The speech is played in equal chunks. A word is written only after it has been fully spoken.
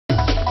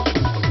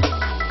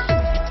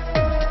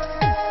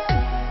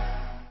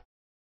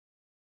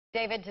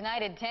David,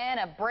 tonight at 10,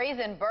 a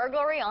brazen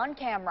burglary on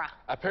camera.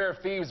 A pair of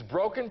thieves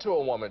broke into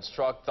a woman's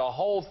truck. The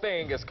whole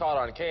thing is caught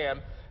on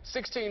cam.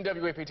 16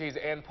 WAPT's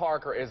Ann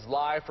Parker is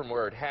live from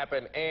where it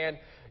happened, and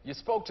you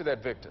spoke to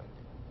that victim.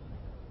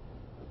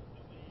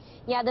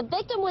 Yeah, the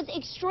victim was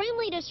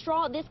extremely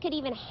distraught. This could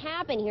even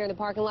happen here in the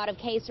parking lot of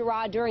Que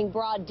Sera during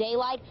broad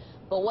daylight.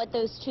 But what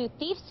those two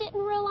thieves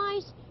didn't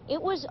realize, it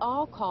was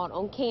all caught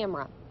on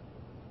camera.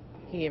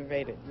 He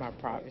invaded my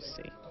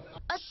privacy.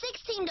 A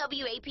 16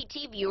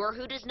 WAPT viewer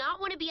who does not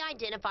want to be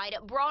identified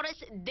brought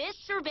us this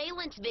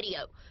surveillance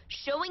video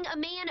showing a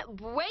man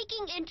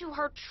breaking into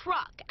her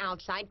truck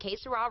outside Que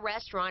Sera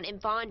restaurant in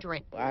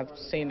Fondren. I've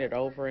seen it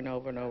over and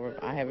over and over.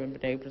 I haven't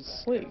been able to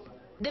sleep.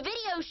 The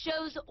video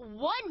shows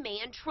one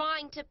man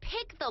trying to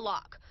pick the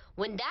lock.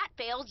 When that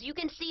fails, you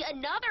can see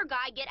another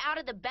guy get out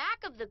of the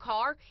back of the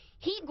car.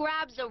 He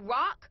grabs a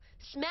rock,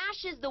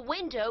 smashes the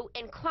window,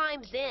 and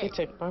climbs in. He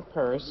took my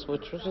purse,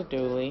 which was a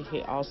dually.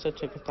 He also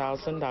took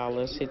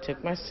 $1,000. He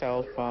took my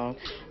cell phone,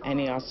 and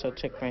he also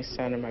took my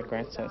son and my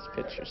grandson's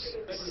pictures.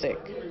 Sick.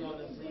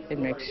 It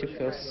makes you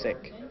feel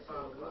sick.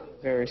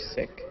 Very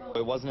sick.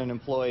 It wasn't an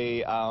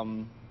employee.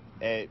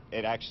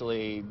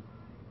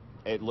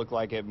 It looked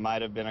like it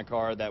might have been a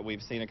car that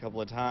we've seen a couple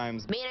of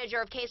times.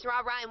 Manager of Que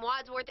Sera, Ryan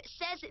Wadsworth,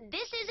 says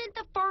this isn't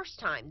the first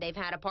time they've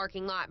had a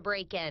parking lot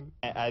break-in.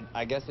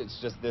 I guess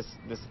it's just this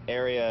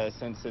area,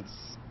 since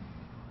it's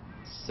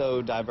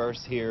so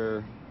diverse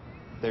here,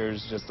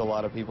 there's just a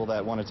lot of people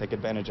that want to take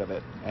advantage of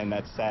it, and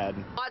that's sad.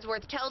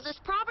 Wadsworth tells us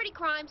property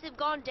crimes have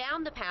gone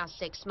down the past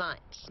 6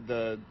 months.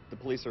 The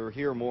police are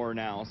here more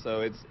now, so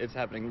it's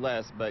happening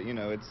less, but you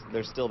know,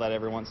 there's still that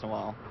every once in a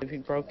while. If he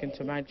broke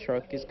into my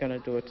truck, he's going to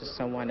do it to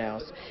someone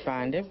else.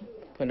 Find him,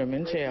 put him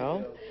in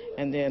jail,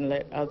 and then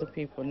let other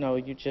people know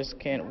you just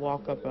can't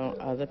walk up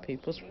on other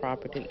people's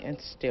property and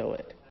steal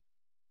it.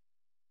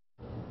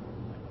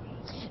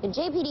 And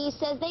JPD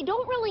says they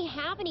don't really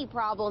have any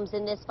problems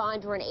in this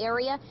Fondren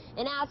area,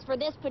 and as for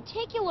this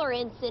particular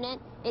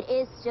incident, it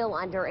is still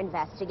under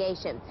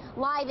investigation.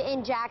 Live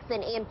in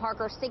Jackson, Ann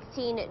Parker,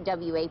 16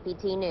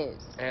 WAPT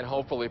News. And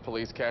hopefully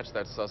police catch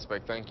that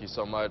suspect. Thank you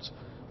so much.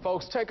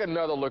 Folks, take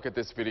another look at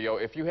this video.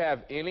 If you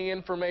have any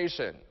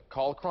information,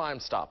 call Crime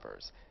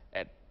Stoppers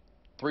at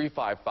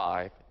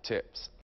 355-TIPS.